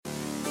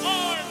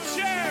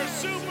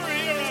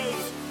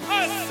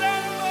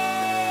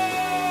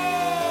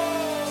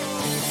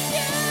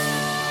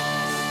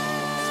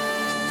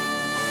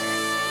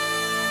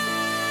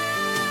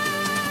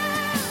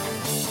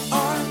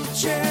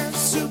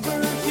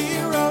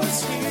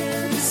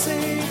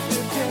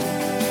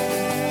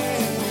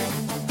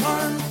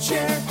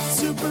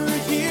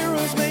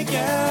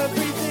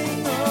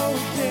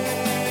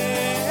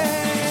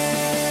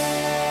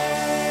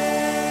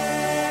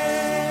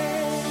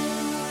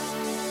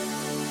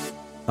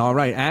All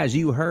right. As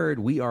you heard,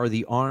 we are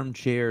the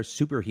Armchair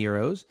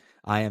Superheroes.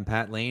 I am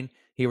Pat Lane.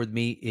 Here with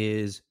me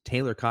is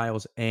Taylor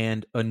Kyles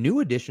and a new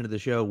addition to the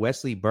show,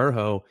 Wesley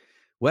Burho.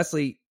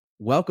 Wesley,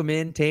 welcome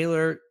in.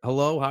 Taylor,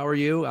 hello. How are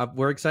you?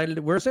 We're excited.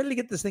 We're excited to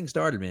get this thing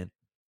started, man.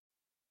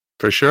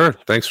 For sure.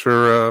 Thanks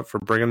for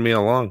bringing me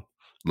along.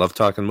 Love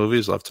talking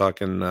movies. Love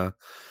talking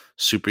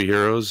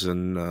superheroes,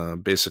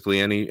 and basically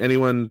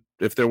anyone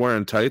if they're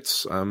wearing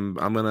tights, I'm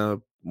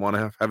gonna want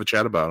to have a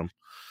chat about them.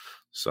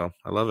 So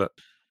I love it.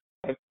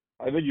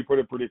 I think you put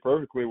it pretty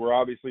perfectly. We're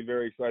obviously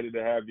very excited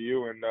to have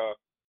you and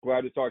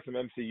glad to talk some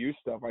MCU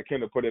stuff. I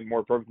couldn't have put it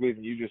more perfectly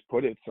than you just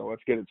put it. So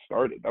let's get it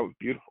started. That was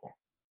beautiful.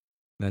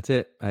 That's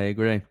it. I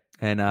agree.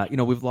 And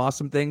we've lost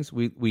some things.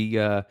 We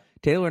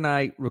Taylor and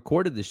I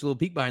recorded this. A little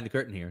peek behind the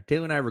curtain here.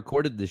 Taylor and I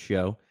recorded this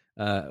show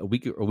a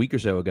week or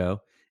so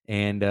ago,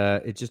 and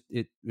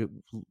it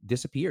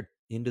disappeared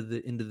into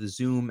the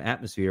Zoom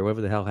atmosphere.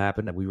 Whatever the hell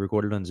happened, we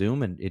recorded on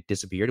Zoom and it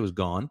disappeared. It was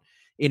gone.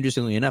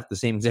 Interestingly enough, the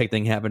same exact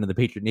thing happened to the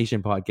Patriot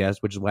Nation podcast,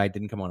 which is why it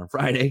didn't come on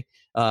Friday.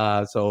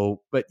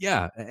 But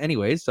yeah.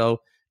 Anyways, so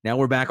now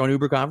we're back on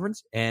Uber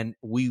Conference, and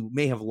we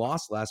may have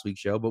lost last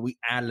week's show, but we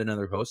added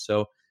another host.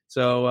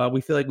 So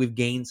we feel like we've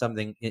gained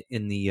something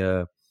in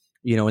the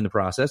in the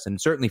process,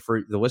 and certainly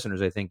for the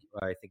listeners, I think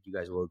you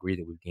guys will agree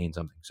that we've gained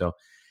something. So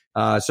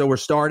we're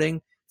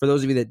starting. For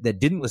those of you that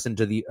didn't listen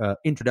to the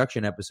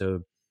introduction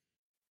episode,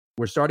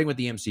 we're starting with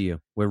the MCU.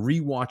 We're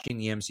rewatching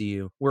the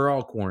MCU. We're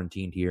all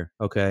quarantined here,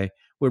 okay?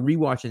 We're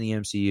rewatching the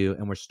MCU,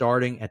 and we're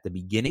starting at the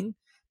beginning,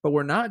 but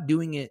we're not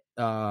doing it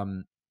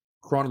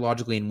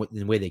chronologically in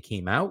the way they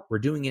came out. We're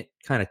doing it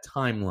kind of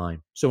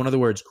timeline. So in other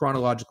words,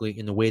 chronologically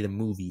in the way the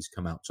movies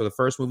come out. So the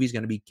first movie is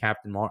going to be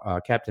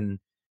Captain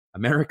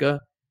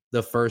America,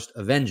 the First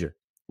Avenger,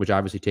 which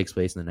obviously takes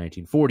place in the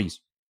 1940s.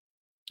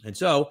 And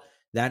so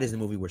that is the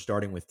movie we're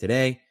starting with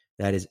today.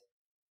 That is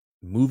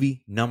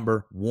movie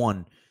number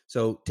 1.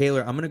 So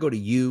Taylor, I'm going to go to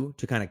you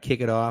to kind of kick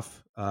it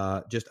off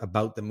just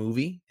about the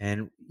movie.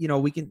 And,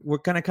 we're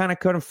kind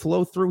of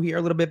flow through here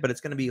a little bit, but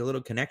it's going to be a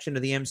little connection to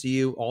the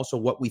MCU. Also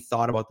what we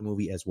thought about the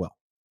movie as well.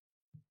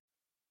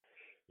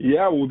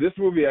 Yeah, well, this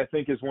movie I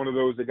think is one of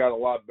those that got a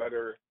lot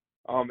better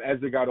as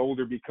it got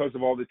older because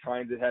of all the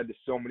ties it had to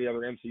so many other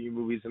MCU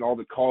movies and all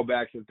the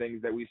callbacks and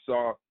things that we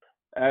saw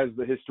as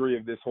the history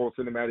of this whole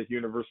cinematic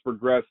universe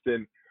progressed.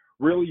 And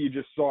really you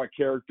just saw a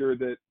character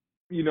that,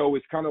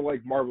 it's kind of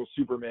like Marvel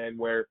Superman,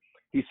 where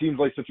he seems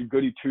like such a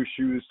goody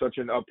two-shoes, such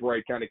an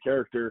upright kind of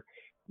character,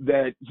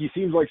 that he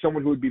seems like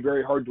someone who would be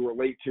very hard to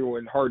relate to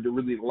and hard to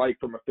really like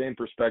from a fan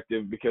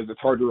perspective, because it's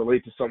hard to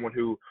relate to someone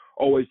who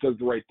always does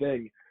the right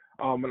thing.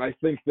 And I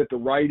think that the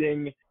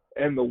writing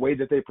and the way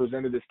that they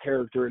presented this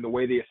character and the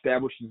way they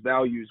established his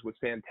values was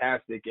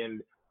fantastic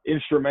and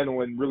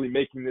instrumental in really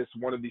making this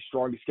one of the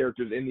strongest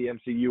characters in the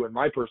MCU and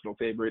my personal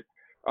favorite,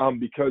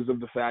 because of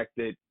the fact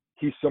that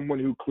he's someone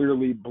who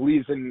clearly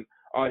believes in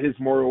his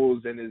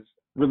morals and is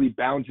really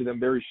bound to them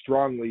very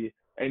strongly,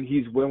 and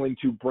he's willing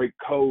to break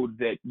code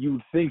that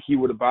you'd think he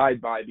would abide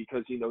by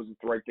because he knows it's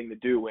the right thing to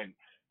do. And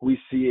we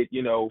see it,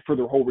 for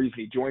the whole reason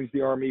he joins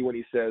the army, when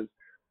he says,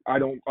 I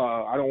don't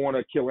want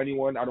to kill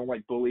anyone. I don't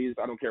like bullies.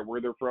 I don't care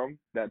where they're from.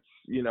 That's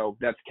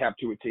Cap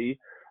to a T.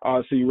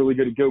 So you really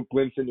get a good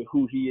glimpse into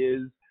who he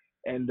is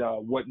and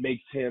what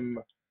makes him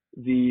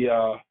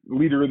the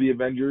leader of the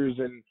Avengers,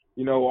 and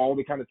all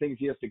the kind of things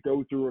he has to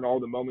go through and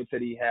all the moments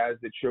that he has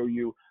that show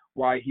you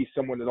why he's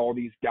someone that all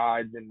these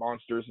gods and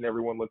monsters and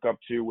everyone look up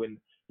to, and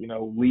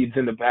leads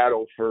into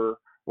battle for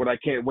what I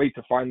can't wait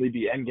to finally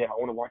be Endgame. I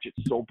want to watch it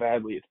so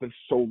badly. It's been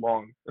so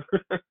long.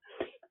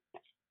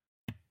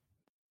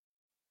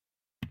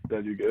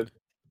 Did you good?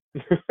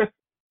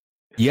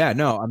 Yeah,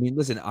 no, I mean,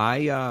 listen,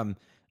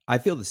 I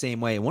feel the same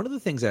way. One of the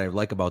things that I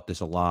like about this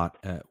a lot,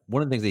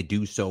 one of the things they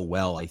do so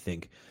well, I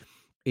think,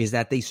 is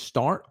that they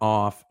start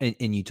off,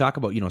 and you talk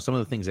about, some of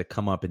the things that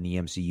come up in the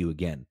MCU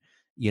again,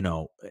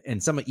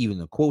 and some of even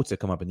the quotes that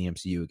come up in the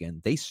MCU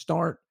again, they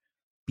start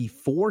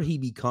before he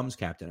becomes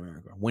Captain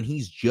America, when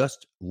he's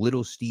just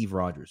little Steve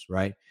Rogers,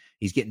 right?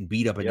 He's getting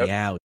beat up in the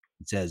alley.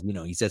 He says,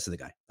 he says to the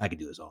guy, I could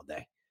do this all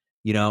day,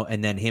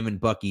 and then him and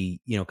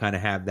Bucky, kind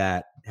of have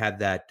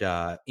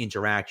that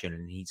interaction,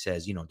 and he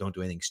says, don't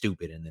do anything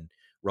stupid. And then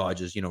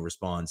Rogers,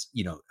 responds,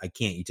 I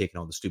can't, you taking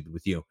all the stupid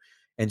with you.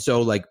 And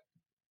so like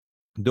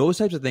those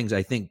types of things,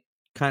 I think,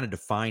 kind of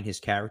define his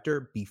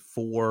character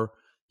before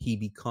he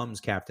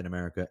becomes Captain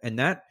America. And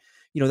that,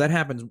 that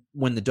happens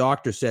when the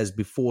doctor says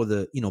before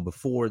the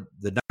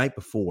night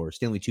before,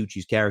 Stanley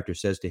Tucci's character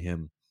says to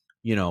him,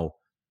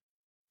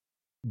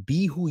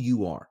 be who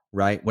you are,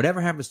 right? Whatever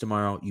happens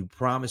tomorrow, you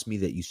promise me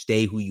that you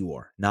stay who you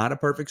are. Not a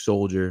perfect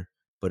soldier,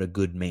 but a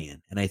good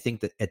man. And I think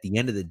that at the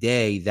end of the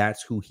day,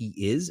 that's who he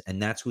is, and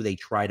that's who they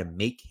try to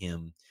make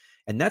him.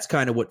 And that's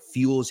kind of what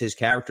fuels his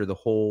character the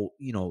whole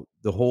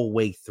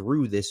way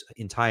through this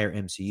entire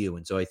MCU.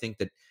 And so I think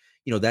that,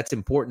 that's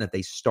important that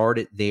they start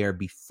it there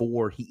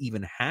before he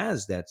even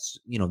has that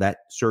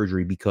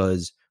surgery,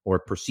 or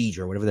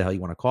procedure, whatever the hell you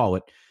want to call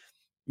it,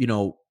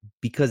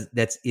 because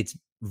it's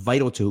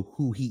vital to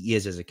who he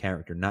is as a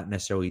character, not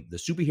necessarily the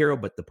superhero,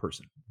 but the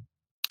person.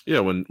 Yeah,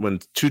 when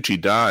Tucci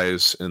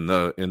dies in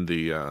the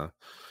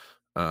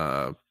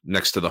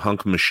next to the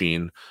hunk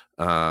machine,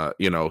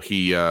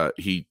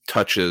 he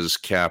touches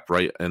Cap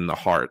right in the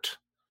heart,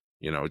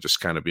 just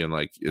kind of being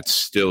like, it's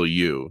still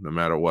you, no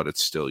matter what,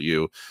 it's still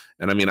you.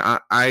 And I mean,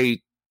 I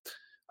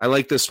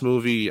like this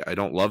movie. I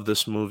don't love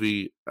this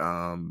movie.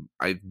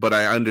 But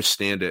I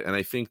understand it. And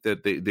I think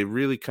that they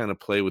really kind of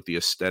play with the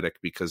aesthetic,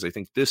 because I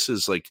think this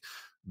is like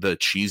the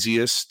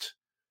cheesiest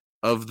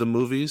of the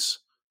movies.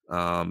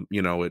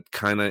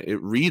 It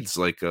reads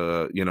like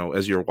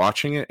as you're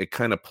watching it, it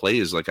kind of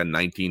plays like a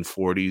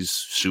 1940s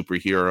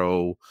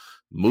superhero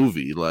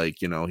movie. Like,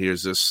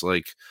 here's this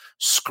like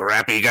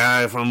scrappy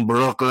guy from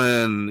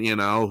Brooklyn,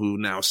 who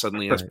now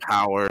suddenly has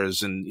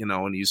powers, and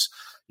he's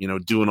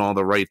doing all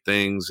the right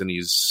things, and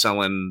he's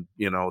selling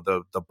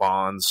the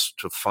bonds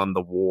to fund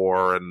the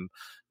war, and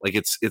like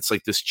it's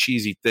like this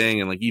cheesy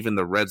thing, and like even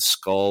the Red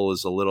Skull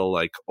is a little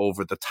like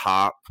over the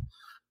top.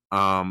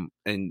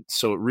 And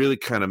so it really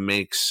kind of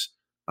makes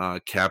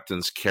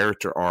Captain's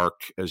character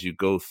arc, as you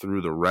go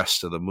through the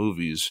rest of the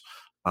movies,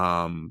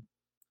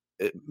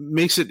 it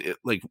makes it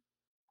like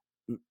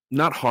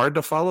not hard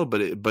to follow,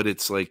 but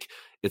it's like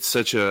it's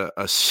such a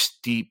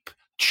steep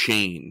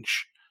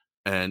change.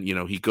 And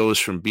he goes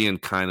from being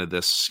kind of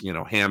this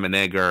ham and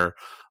egger,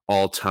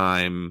 all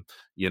time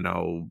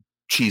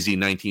cheesy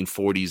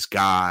 1940s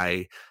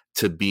guy,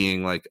 to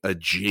being like a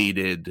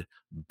jaded,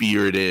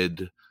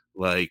 bearded,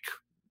 like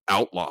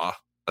outlaw,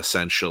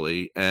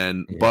 essentially.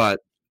 And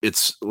but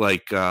it's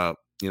like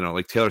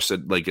like Taylor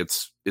said, like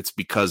it's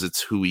because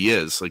it's who he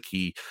is. Like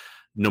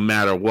no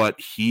matter what,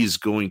 he's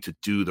going to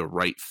do the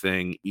right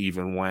thing,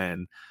 even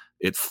when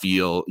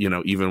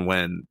even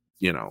when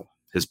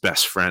his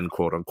best friend,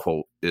 quote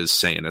unquote, is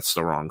saying it's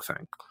the wrong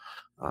thing.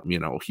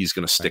 He's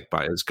going to stick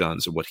by his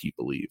guns and what he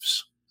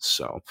believes.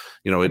 So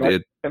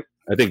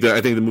I think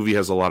the movie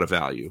has a lot of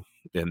value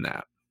in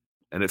that,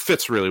 and it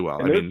fits really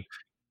well. I mean,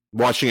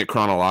 watching it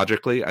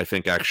chronologically, I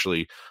think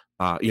actually,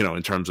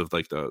 in terms of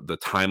like the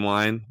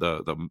timeline,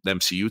 the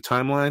MCU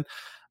timeline,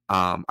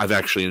 I've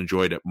actually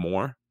enjoyed it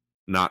more,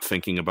 not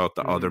thinking about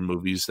the other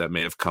movies that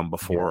may have come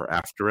before or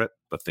after it,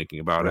 but thinking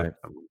about it.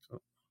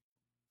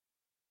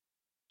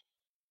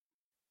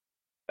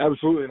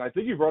 Absolutely. And I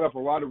think you brought up a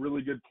lot of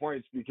really good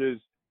points, because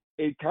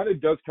it kind of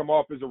does come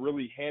off as a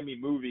really hammy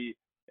movie.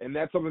 And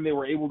that's something they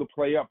were able to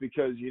play up,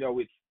 because,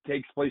 it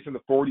takes place in the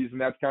 40s, and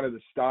that's kind of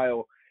the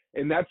style.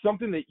 And that's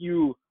something that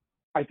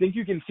I think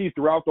you can see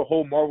throughout the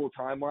whole Marvel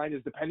timeline,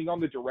 is depending on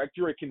the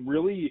director, it can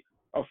really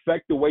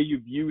affect the way you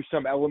view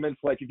some elements.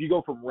 Like if you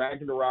go from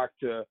Ragnarok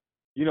to,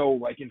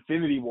 like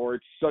Infinity War,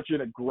 it's such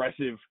an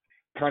aggressive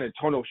kind of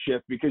tonal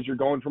shift, because you're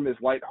going from this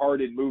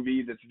lighthearted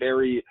movie that's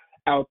very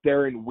out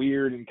there and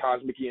weird and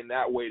cosmic-y in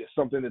that way, to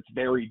something that's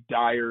very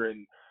dire,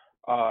 and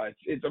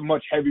it's a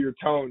much heavier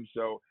tone.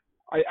 So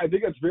I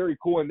think that's very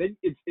cool. And then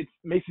it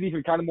makes it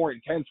even kind of more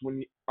intense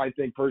when, I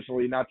think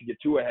personally, not to get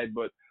too ahead,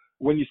 but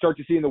when you start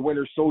to see in the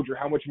Winter Soldier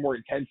how much more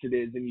intense it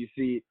is, and you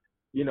see,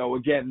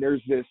 again,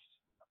 there's this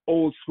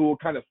old school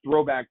kind of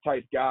throwback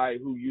type guy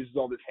who uses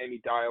all this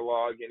hammy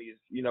dialogue, and he's,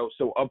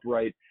 so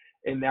upright,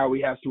 and now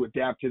he has to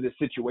adapt to this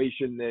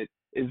situation that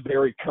is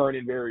very current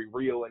and very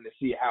real, and to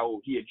see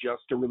how he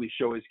adjusts to really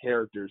show his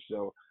character.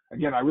 So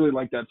again, I really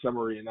like that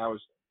summary, and that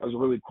was a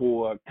really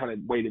cool kind of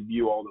way to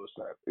view all those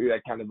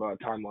that kind of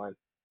timeline.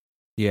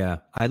 Yeah,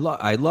 I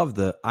love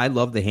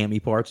the hammy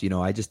parts.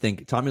 I just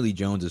think Tommy Lee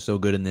Jones is so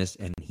good in this,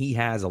 and he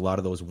has a lot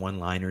of those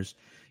one-liners,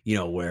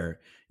 where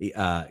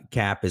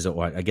Cap is,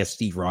 or I guess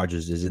Steve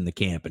Rogers is in the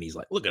camp, and he's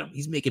like, "Look at him,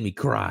 he's making me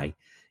cry."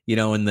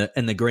 And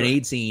the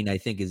grenade scene, I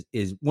think,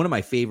 is one of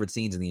my favorite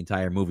scenes in the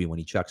entire movie, when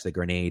he chucks the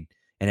grenade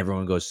and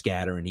everyone goes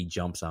scatter and he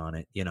jumps on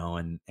it,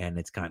 and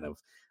it's kind of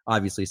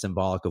obviously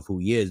symbolic of who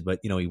he is, but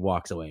he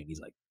walks away and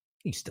he's like,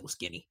 he's still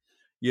skinny,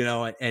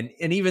 and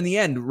even the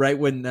end, right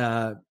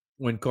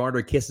when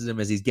Carter kisses him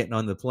as he's getting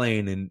on the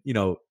plane, and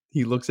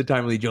he looks at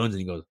Tommy Lee Jones and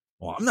he goes,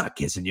 "Well, I'm not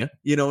kissing you,"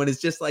 and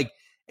it's just like,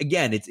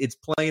 again, it's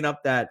playing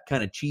up that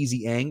kind of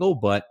cheesy angle,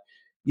 but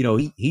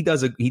he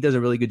does a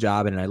really good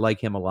job, and I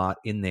like him a lot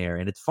in there.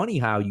 And it's funny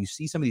how you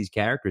see some of these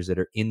characters that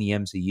are in the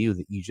MCU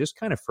that you just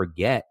kind of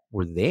forget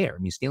were there. I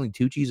mean, Stanley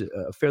Tucci's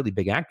a fairly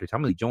big actor.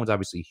 Tommy Lee Jones,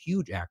 obviously a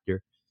huge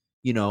actor,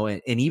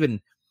 and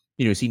even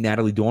see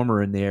Natalie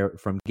Dormer in there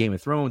from Game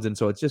of Thrones, and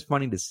so it's just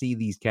funny to see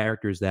these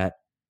characters that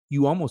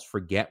you almost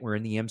forget were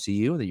in the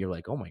MCU, that you're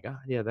like, oh my God,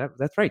 yeah,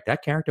 that's right,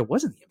 that character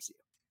was in the MCU.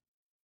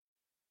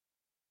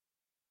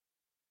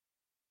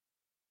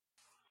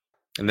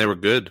 And they were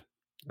good.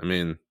 I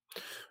mean,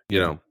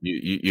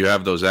 you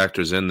have those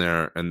actors in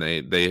there, and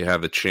they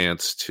have a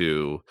chance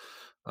to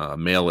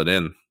mail it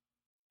in,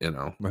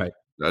 right?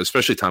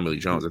 Especially Tommy Lee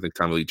Jones. I think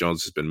Tommy Lee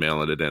Jones has been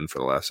mailing it in for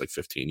the last like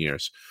 15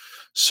 years.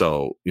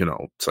 So,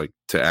 it's like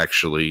to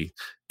actually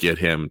get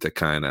him to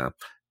kind of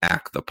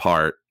act the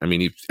part. I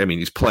mean,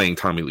 he's playing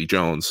Tommy Lee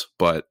Jones,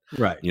 but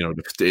right,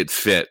 it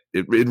fit.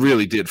 It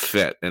really did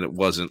fit, and it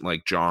wasn't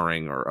like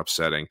jarring or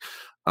upsetting.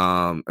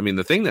 I mean,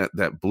 the thing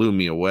that blew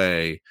me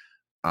away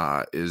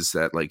is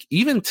that like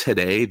even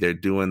today they're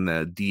doing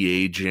the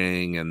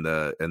de-aging and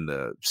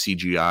the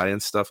CGI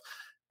and stuff,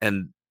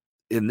 and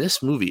in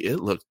this movie it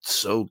looked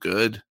so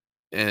good,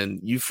 and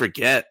you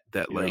forget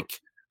that like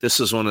this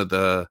is one of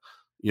the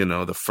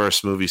the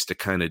first movies to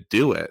kind of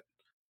do it,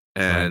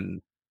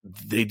 and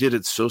they did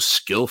it so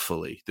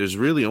skillfully. There's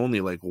really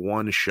only like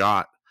one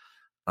shot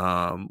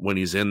when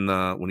he's in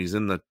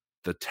the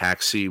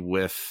taxi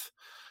with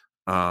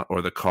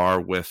or the car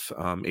with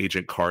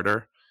Agent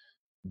Carter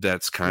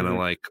that's kind of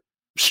like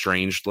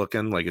strange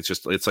looking, like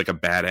it's like a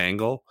bad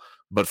angle,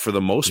 but for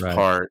the most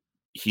part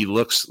he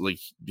looks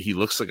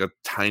like a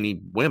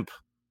tiny wimp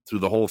through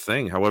the whole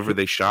thing. However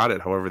they shot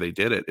it, however they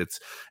did it, it's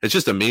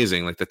just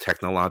amazing, like the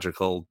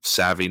technological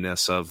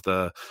savviness of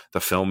the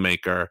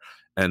filmmaker,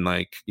 and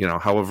like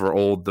however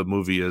old the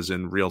movie is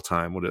in real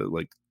time, what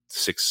like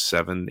 6,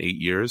 7, 8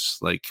 years,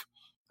 like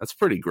that's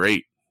pretty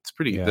great.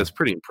 That's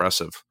pretty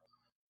impressive.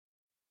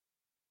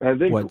 I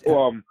think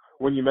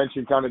when you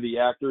mentioned kind of the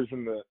actors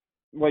and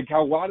like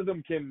how a lot of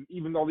them can,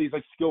 even all these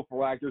like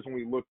skillful actors, when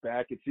we look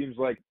back, it seems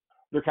like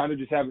they're kind of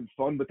just having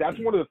fun. But that's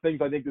one of the things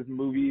I think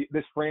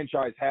this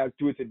franchise has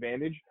to its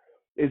advantage,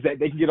 is that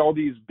they can get all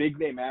these big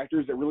name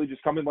actors that really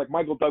just come in, like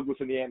Michael Douglas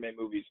in the Ant-Man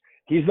movies.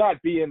 He's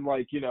not being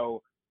like,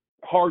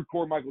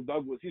 hardcore Michael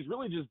Douglas. He's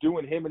really just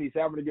doing him, and he's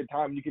having a good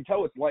time. You can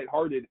tell it's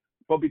lighthearted,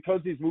 but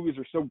because these movies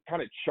are so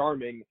kind of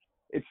charming,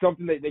 it's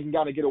something that they can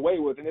kind of get away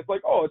with. And it's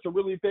like, oh, it's a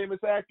really famous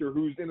actor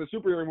who's in a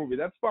superhero movie.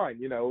 That's fine.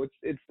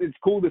 It's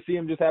cool to see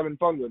him just having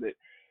fun with it.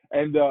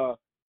 And,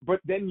 but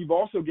then you've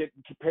also get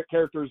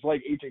characters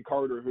like Agent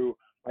Carter, who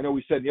I know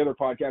we said in the other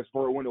podcast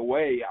before it went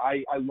away.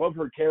 I love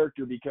her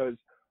character because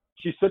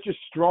she's such a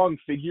strong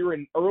figure,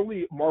 and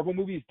early Marvel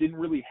movies didn't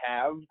really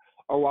have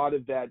a lot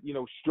of that,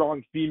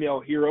 strong female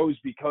heroes,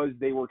 because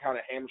they were kind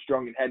of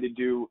hamstrung and had to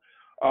do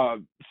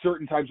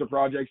certain types of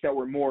projects that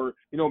were more,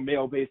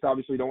 male-based.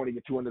 Obviously, don't want to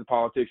get too into the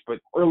politics, but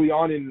early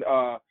on in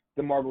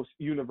the Marvel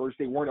universe,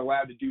 they weren't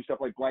allowed to do stuff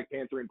like Black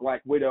Panther and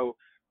Black Widow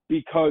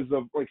because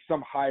of like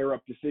some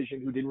higher-up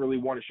decision who didn't really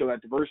want to show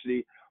that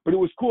diversity. But it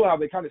was cool how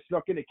they kind of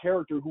snuck in a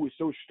character who was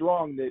so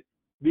strong that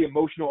the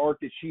emotional arc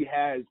that she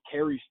has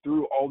carries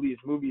through all these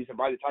movies, and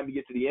by the time you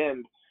get to the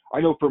end, I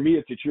know for me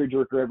it's a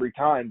tearjerker every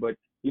time, but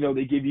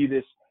they give you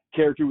this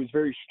character who is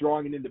very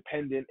strong and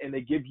independent, and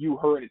they give you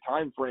her in a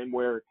time frame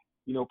where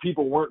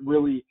people weren't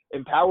really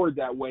empowered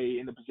that way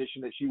in the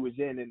position that she was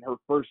in. In her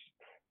first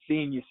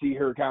scene, you see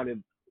her kind of,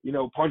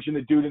 punching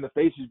the dude in the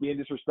face, just being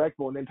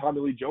disrespectful. And then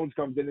Tommy Lee Jones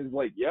comes in and is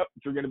like, yep,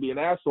 if you're going to be an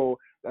asshole,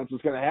 that's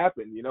what's going to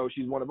happen.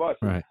 She's one of us.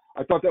 Right.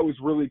 I thought that was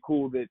really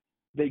cool that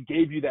they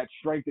gave you that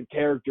strength of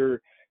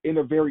character in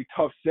a very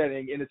tough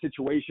setting, in a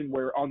situation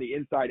where on the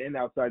inside and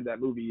outside of that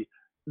movie,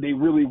 they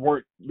really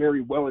weren't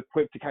very well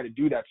equipped to kind of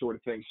do that sort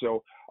of thing.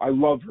 So I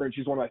love her, and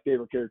she's one of my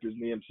favorite characters in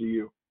the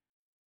MCU.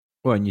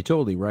 Well, and you're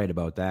totally right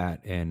about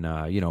that. And,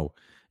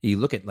 you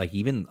look at like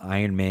even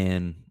Iron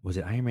Man, was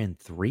it Iron Man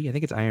 3? I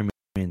think it's Iron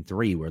Man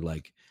 3 where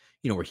like,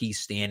 where he's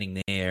standing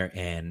there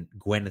and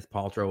Gwyneth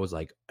Paltrow was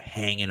like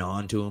hanging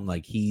on to him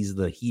like he's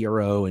the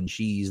hero, and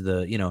she's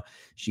the,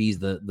 she's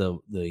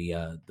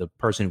the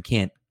person who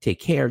can't take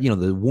care,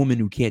 the woman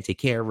who can't take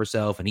care of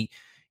herself. And he,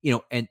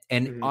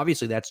 and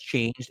obviously that's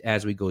changed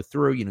as we go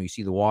through. You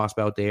see the Wasp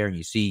out there, and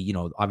you see,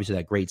 obviously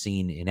that great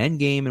scene in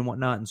Endgame and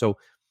whatnot. And so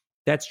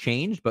that's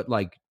changed, but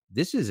like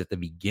this is at the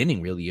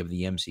beginning really of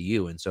the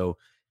MCU. And so,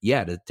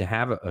 yeah, to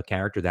have a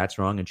character that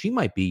strong, and she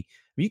might be,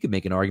 you could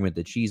make an argument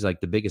that she's like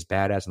the biggest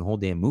badass in the whole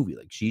damn movie.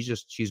 Like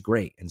she's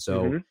great. And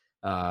so,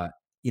 I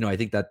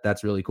think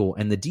that's really cool.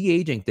 And the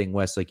de-aging thing,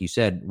 Wes, like you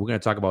said, we're going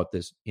to talk about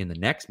this in the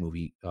next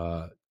movie,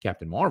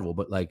 Captain Marvel,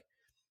 but like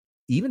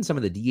even some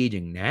of the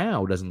de-aging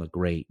now doesn't look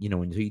great.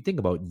 And so you think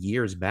about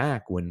years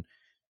back when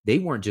they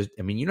weren't just,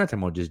 you're not talking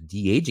about just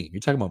de-aging.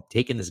 You're talking about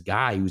taking this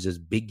guy who's this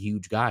big,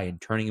 huge guy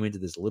and turning him into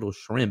this little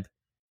shrimp,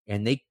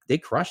 and they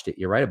crushed it.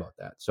 You're right about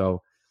that.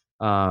 So,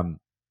 I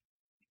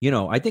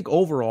think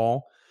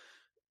overall,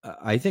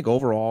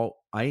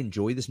 I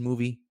enjoy this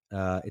movie.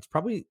 It's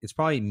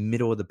probably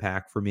middle of the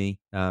pack for me.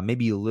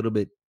 Maybe a little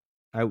bit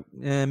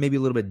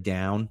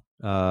down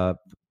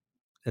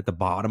at the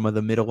bottom of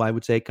the middle, I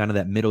would say, kind of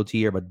that middle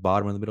tier, but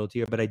bottom of the middle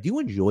tier. But I do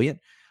enjoy it.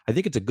 I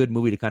think it's a good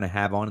movie to kind of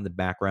have on in the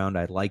background.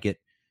 I like it.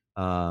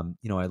 I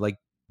like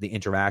the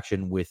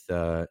interaction with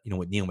with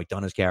Neil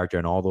McDonough's character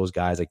and all those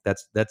guys. Like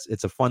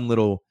it's a fun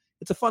little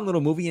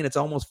movie, and it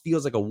almost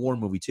feels like a war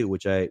movie too,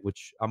 which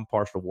I'm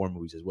partial to war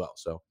movies as well.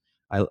 So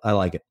I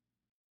like it.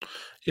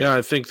 Yeah,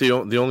 I think the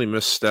only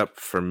misstep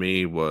for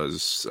me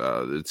was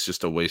it's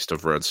just a waste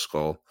of Red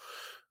Skull.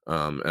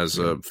 As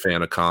a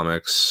fan of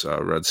comics,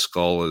 Red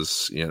Skull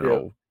is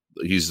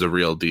he's the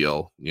real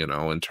deal,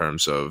 in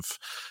terms of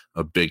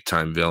a big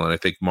time villain. I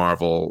think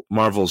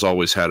Marvel's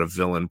always had a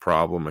villain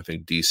problem. I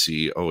think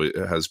DC always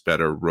has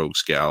better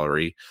rogues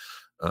gallery,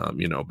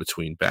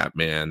 between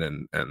Batman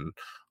and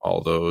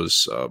all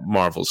those.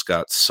 Marvel's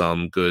got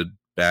some good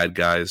bad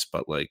guys,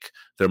 but like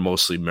they're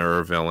mostly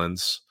mirror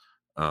villains.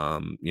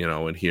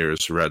 And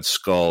here's Red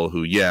Skull,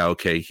 who, he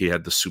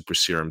had the super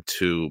serum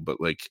too,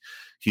 but like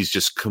he's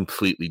just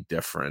completely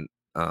different.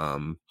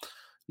 And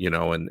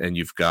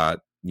you've got,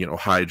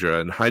 Hydra,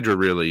 and Hydra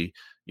really,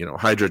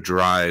 Hydra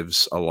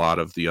drives a lot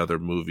of the other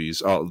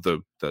movies, all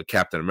the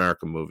Captain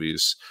America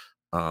movies,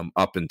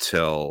 up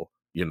until,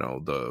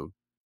 the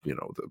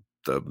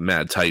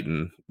Mad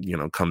Titan,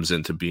 comes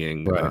into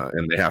being, right.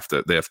 and they have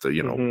to,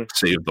 Mm-hmm.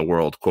 save the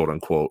world, quote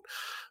unquote.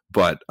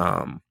 But,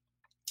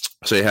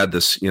 so you had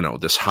this,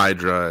 this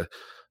Hydra,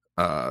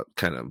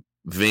 kind of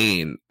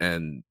vein,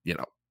 and,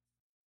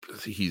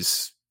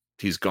 he's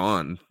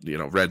gone,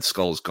 Red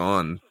Skull's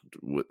gone.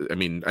 I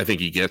mean, I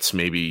think he gets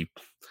maybe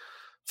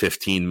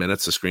 15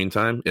 minutes of screen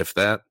time, if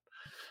that,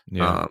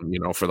 Yeah.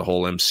 for the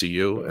whole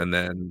MCU. And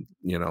then,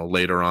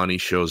 later on he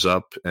shows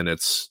up and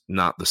it's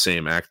not the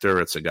same actor.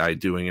 It's a guy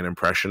doing an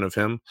impression of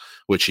him,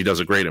 which he does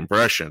a great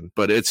impression,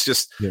 but it's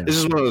just, this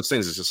is one of those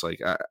things. It's just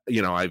like,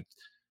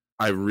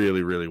 I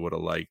really, really would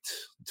have liked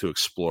to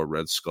explore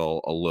Red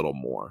Skull a little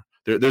more.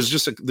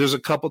 There's a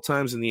couple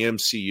times in the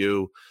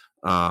MCU,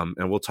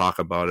 and we'll talk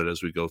about it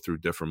as we go through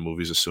different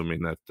movies,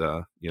 assuming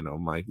that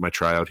my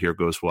tryout here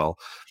goes well.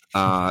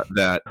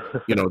 That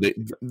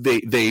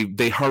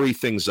they hurry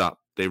things up,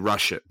 they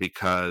rush it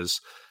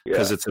because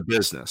it's a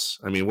business.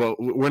 I mean, well,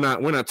 we're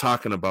not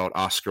talking about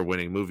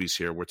Oscar-winning movies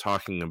here. We're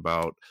talking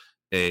about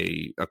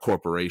a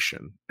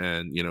corporation,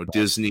 and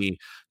Disney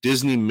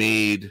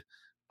made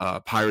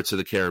Pirates of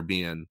the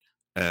Caribbean,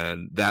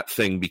 and that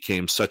thing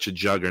became such a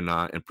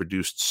juggernaut and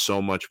produced so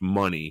much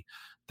money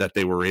that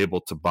they were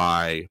able to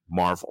buy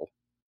Marvel.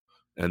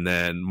 And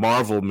then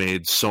Marvel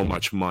made so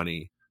much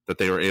money that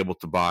they were able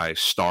to buy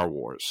Star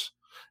Wars.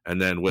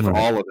 And then with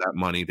all of that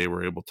money, they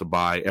were able to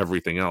buy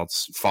everything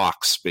else,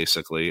 Fox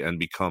basically, and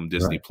become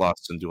Disney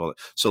Plus and do all that.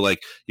 So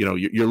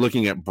you're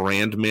looking at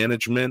brand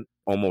management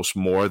almost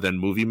more than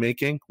movie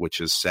making,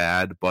 which is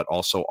sad, but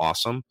also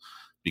awesome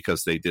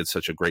because they did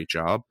such a great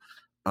job.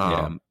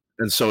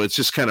 And so it's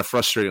just kind of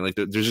frustrating. Like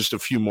there's just a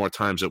few more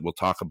times that we'll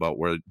talk about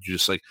where you're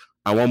just like,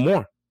 I want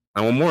more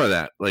of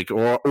that. Like,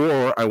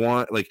 or I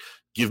want,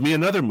 give me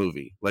another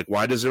movie. Like,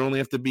 why does there only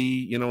have to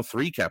be,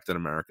 3 Captain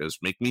Americas?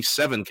 Make me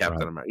 7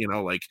 Captain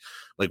America,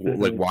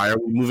 why are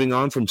we moving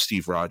on from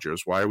Steve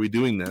Rogers? Why are we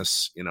doing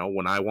this?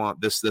 When I want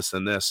this,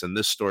 and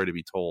this story to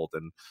be told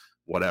and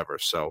whatever.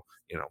 So,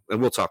 and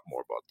we'll talk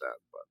more about that,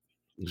 but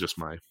it's just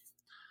my,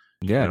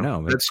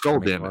 Red Skull,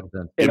 damn it.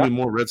 Give me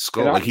more Red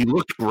Skull. He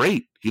looked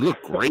great. He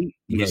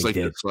was like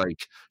this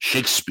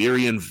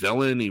Shakespearean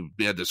villain. He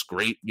had this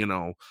great,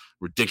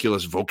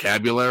 ridiculous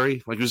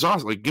vocabulary. Like, he was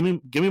awesome. Like, give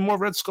me more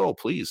Red Skull,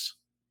 please.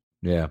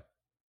 Yeah.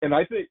 And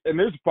I think, and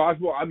there's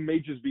possible, I may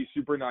just be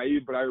super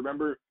naive, but I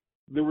remember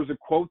there was a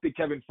quote that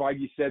Kevin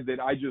Feige said that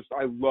I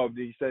loved.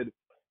 He said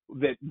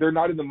that they're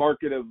not in the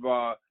market of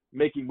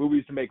making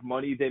movies to make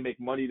money. They make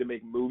money to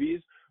make movies,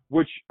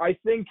 which I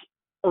think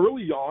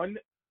early on,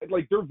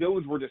 their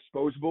villains were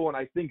disposable, and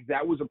I think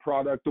that was a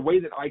product. The way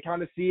that I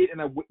kind of see it,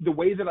 and the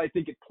way that I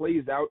think it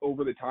plays out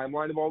over the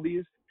timeline of all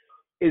these,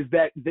 is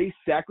that they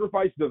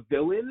sacrifice the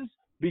villains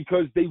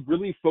because they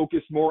really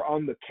focus more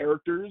on the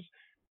characters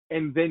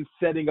and then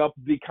setting up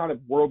the kind of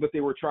world that they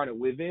were trying to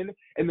live in.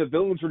 And the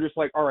villains were just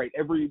like, all right,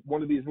 every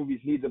one of these movies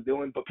needs a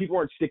villain, but people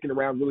aren't sticking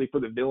around really for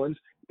the villains.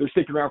 They're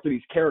sticking around for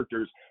these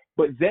characters.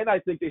 But then I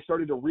think they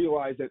started to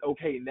realize that,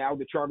 okay, now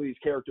the charm of these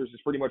characters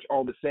is pretty much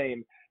all the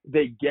same.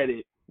 They get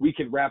it. We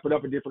can wrap it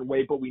up a different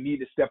way, but we need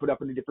to step it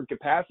up in a different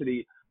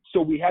capacity.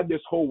 So we had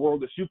this whole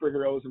world of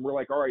superheroes, and we're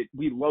like, all right,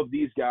 we love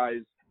these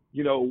guys.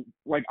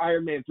 Like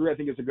Iron Man 3, I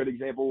think is a good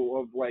example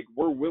of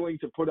we're willing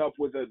to put up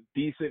with a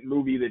decent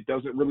movie that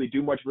doesn't really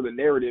do much for the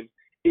narrative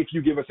if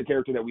you give us a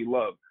character that we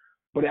love.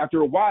 But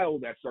after a while,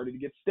 that started to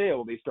get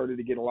stale. They started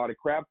to get a lot of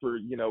crap for,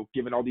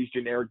 giving all these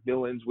generic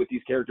villains with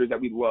these characters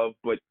that we love,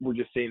 but we're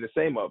just saying the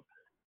same of.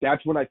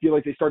 That's when I feel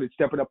like they started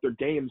stepping up their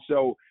game.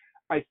 So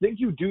I think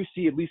you do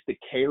see at least the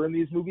care in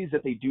these movies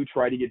that they do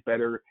try to get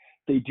better.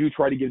 They do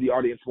try to give the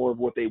audience more of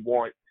what they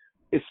want,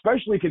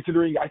 especially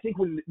considering, I think,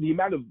 when the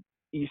amount of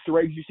Easter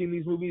eggs you see in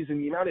these movies and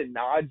the amount of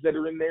nods that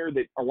are in there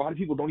that a lot of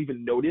people don't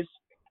even notice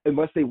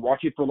unless they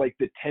watch it for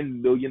the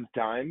 10 millionth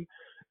time.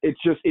 It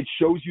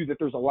shows you that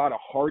there's a lot of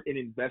heart and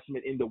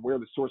investment into where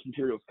the source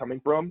material is coming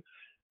from.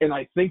 And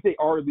I think they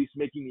are at least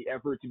making the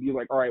effort to be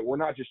like, all right, we're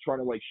not just trying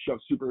to shove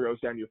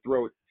superheroes down your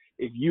throat.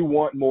 If you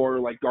want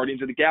more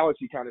Guardians of the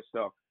Galaxy kind of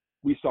stuff,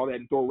 we saw that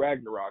in Thor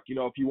Ragnarok.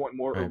 If you want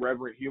more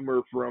irreverent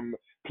humor from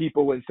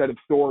people instead of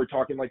Thor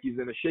talking like he's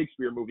in a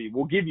Shakespeare movie,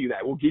 we'll give you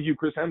that. We'll give you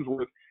Chris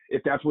Hemsworth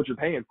if that's what you're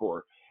paying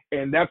for.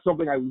 And that's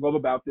something I love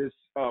about this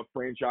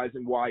franchise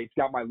and why it's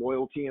got my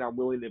loyalty, and I'm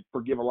willing to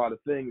forgive a lot of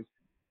things,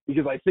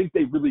 because I think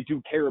they really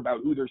do care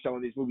about who they're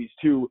selling these movies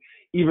to,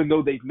 even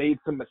though they've made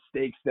some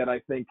mistakes that I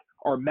think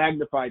are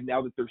magnified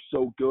now that they're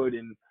so good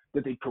and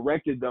that they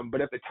corrected them.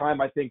 But at the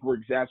time, I think were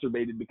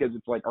exacerbated because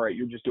it's like, all right,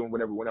 you're just doing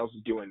what everyone else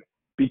is doing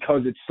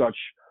because it's such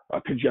a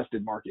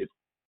congested market.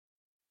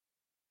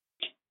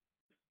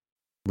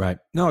 Right.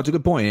 No, it's a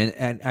good point.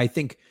 And I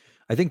think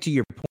to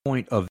your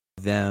point of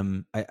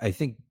them, I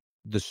think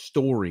the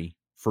story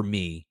for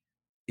me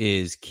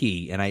is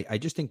key. And I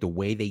just think the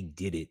way they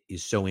did it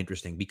is so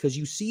interesting because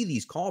you see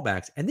these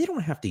callbacks and they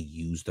don't have to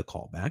use the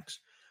callbacks.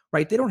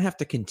 right? They don't have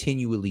to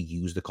continually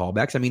use the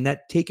callbacks. I mean,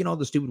 that taking all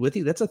the stupid with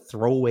you, that's a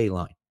throwaway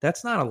line.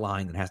 That's not a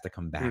line that has to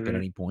come back at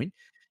any point.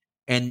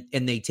 And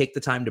they take the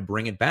time to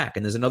bring it back.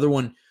 And there's another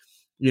one,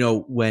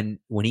 when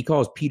he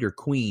calls Peter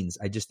Queens,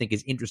 I just think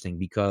is interesting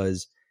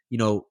because,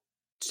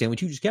 Stanley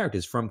Tucci's character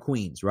is from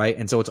Queens, right?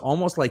 And so it's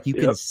almost like you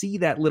can see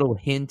that little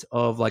hint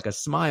of like a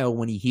smile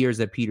when he hears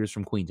that Peter's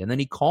from Queens. And then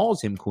he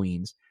calls him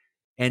Queens.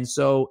 And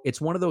so it's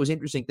one of those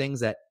interesting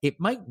things that it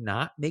might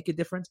not make a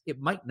difference.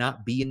 It might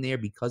not be in there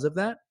because of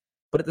that.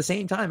 But at the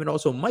same time, it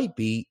also might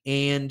be.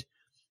 And,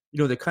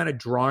 they're kind of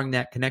drawing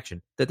that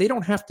connection that they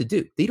don't have to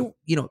do. They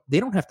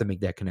don't have to make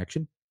that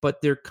connection,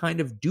 but they're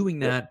kind of doing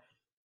that,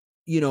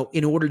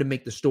 in order to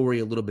make the story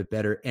a little bit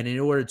better and in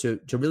order to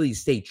really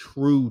stay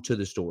true to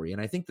the story.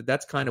 And I think that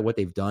that's kind of what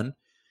they've done.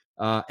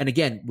 And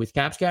again, with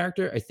Cap's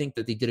character, I think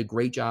that they did a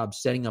great job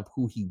setting up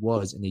who he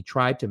was, and they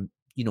tried to,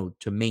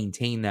 to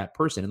maintain that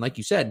person. And like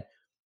you said,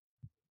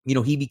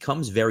 he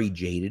becomes very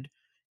jaded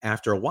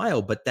after a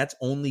while, but that's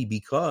only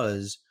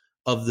because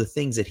of the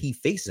things that he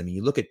faces. I mean,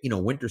 you look at,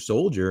 Winter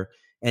Soldier,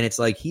 and it's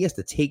like he has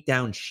to take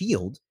down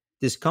S.H.I.E.L.D.,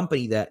 this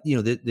company that,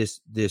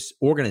 this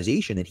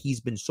organization that he's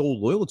been so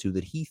loyal to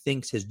that he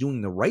thinks is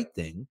doing the right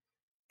thing.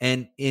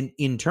 And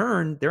in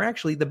turn, they're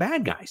actually the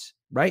bad guys,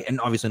 right?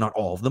 And obviously not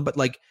all of them, but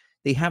like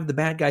they have the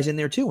bad guys in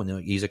there too.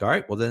 And he's like, all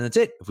right, well then that's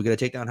it. If we got to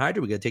take down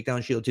Hydra, we got to take down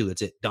S.H.I.E.L.D. too.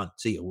 That's it. Done.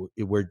 See you.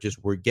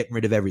 We're getting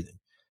rid of everything,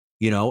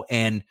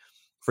 and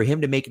for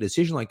him to make a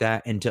decision like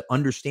that and to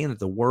understand that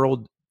the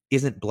world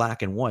isn't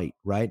black and white,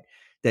 right?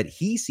 That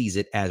he sees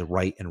it as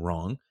right and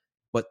wrong,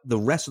 but the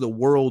rest of the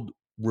world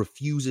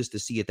refuses to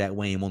see it that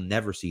way and will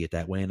never see it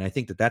that way. And I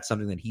think that that's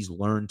something that he's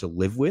learned to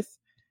live with,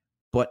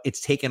 but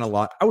it's taken a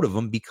lot out of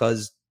him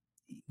because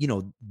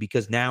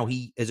now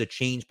he is a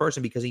changed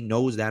person because he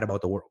knows that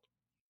about the world.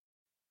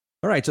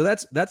 All right. So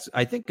that's,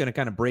 I think, going to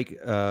kind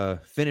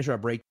of finish our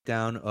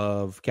breakdown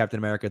of Captain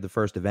America, the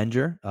First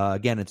Avenger.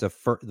 Again, it's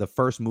the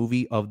first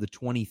movie of the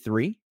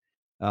 23.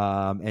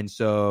 And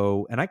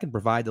I can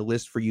provide the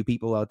list for you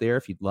people out there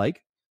if you'd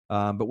like.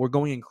 But we're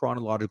going in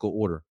chronological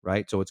order,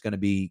 right? So it's going to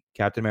be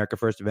Captain America,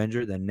 First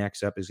Avenger. Then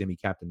next up is going to be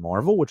Captain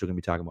Marvel, which we're going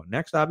to be talking about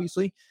next,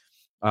 obviously.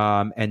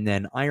 And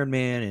then Iron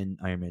Man and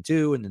Iron Man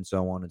 2, and then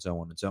so on and so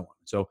on and so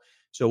on.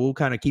 So we'll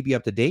kind of keep you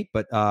up to date,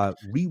 but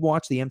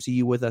rewatch the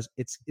MCU with us.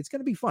 It's going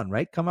to be fun,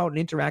 right? Come out and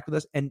interact with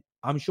us. And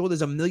I'm sure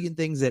there's a million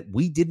things that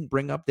we didn't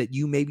bring up that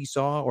you maybe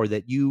saw or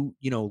that you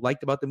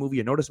liked about the movie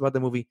or noticed about the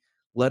movie.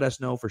 Let us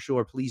know for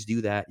sure. Please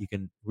do that. You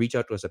can reach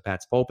out to us at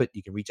Pat's Pulpit.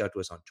 You can reach out to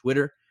us on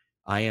Twitter.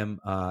 I am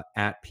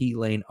at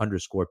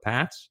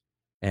 @plane_Pats,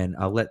 and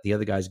I'll let the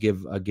other guys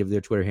give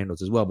their Twitter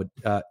handles as well.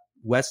 But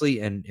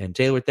Wesley and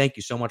Taylor, thank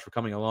you so much for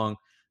coming along.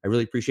 I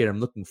really appreciate it. I'm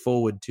looking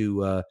forward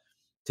to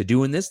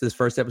doing this. This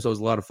first episode was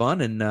a lot of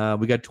fun, and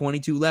we got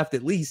 22 left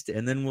at least,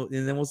 and then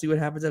we'll see what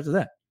happens after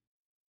that.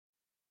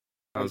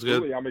 Sounds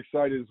good. I'm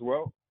excited as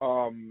well.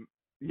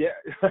 Yeah,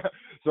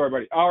 sorry,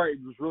 buddy. All right,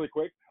 just really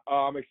quick.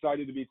 I'm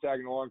excited to be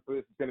tagging along for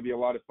this. It's going to be a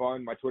lot of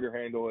fun. My Twitter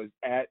handle is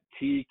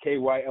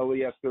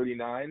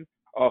 @TKYLES39.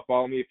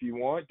 Follow me if you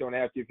want. Don't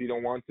have to if you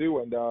don't want to.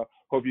 And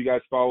hope you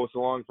guys follow us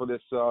along for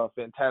this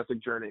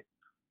fantastic journey.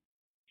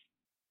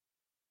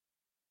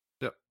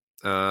 Yep.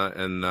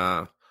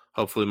 And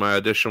hopefully my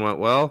audition went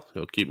well.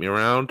 You'll keep me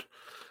around.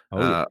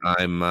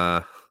 I'm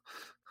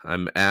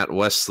at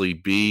Wesley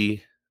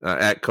B.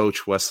 At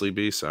Coach Wesley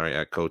B. Sorry,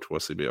 at Coach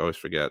Wesley B. I always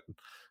forget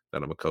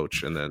that I'm a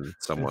coach, and then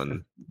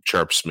someone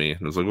chirps me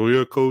and was like, "Oh,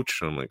 you're a coach."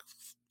 And I'm like,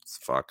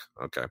 "Fuck,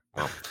 okay."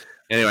 Well,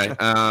 anyway,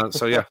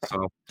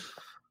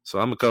 so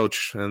I'm a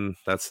coach, and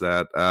that's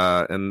that.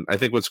 And I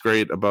think what's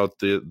great about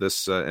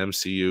this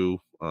MCU,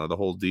 the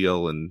whole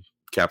deal, and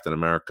Captain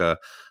America,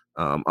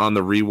 on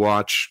the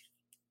rewatch,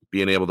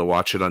 being able to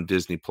watch it on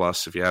Disney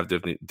Plus, if you have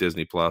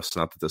Disney Plus,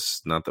 not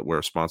that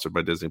we're sponsored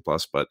by Disney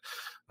Plus, but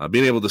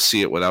being able to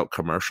see it without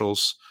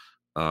commercials.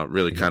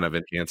 Really kind of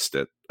enhanced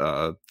it.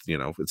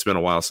 It's been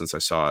a while since I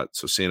saw it,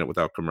 so seeing it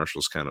without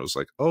commercials kind of was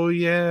like, oh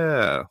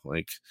yeah,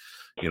 like,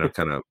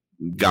 kind of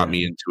got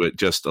me into it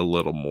just a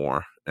little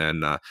more.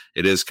 And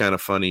it is kind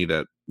of funny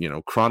that,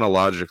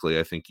 chronologically,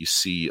 I think you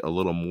see a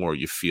little more,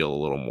 you feel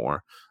a little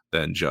more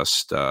than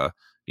just, in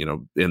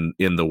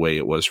the way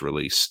it was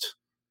released.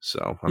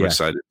 So I'm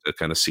excited to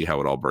kind of see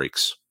how it all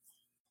breaks.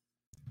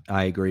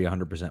 I agree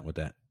 100% with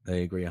that. I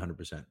agree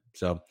 100%.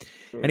 So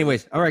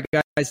anyways, all right,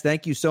 guys,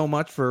 thank you so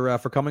much for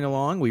coming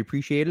along. We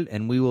appreciate it.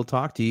 And we will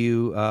talk to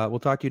you. We'll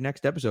talk to you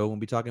next episode. We'll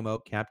be talking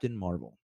about Captain Marvel.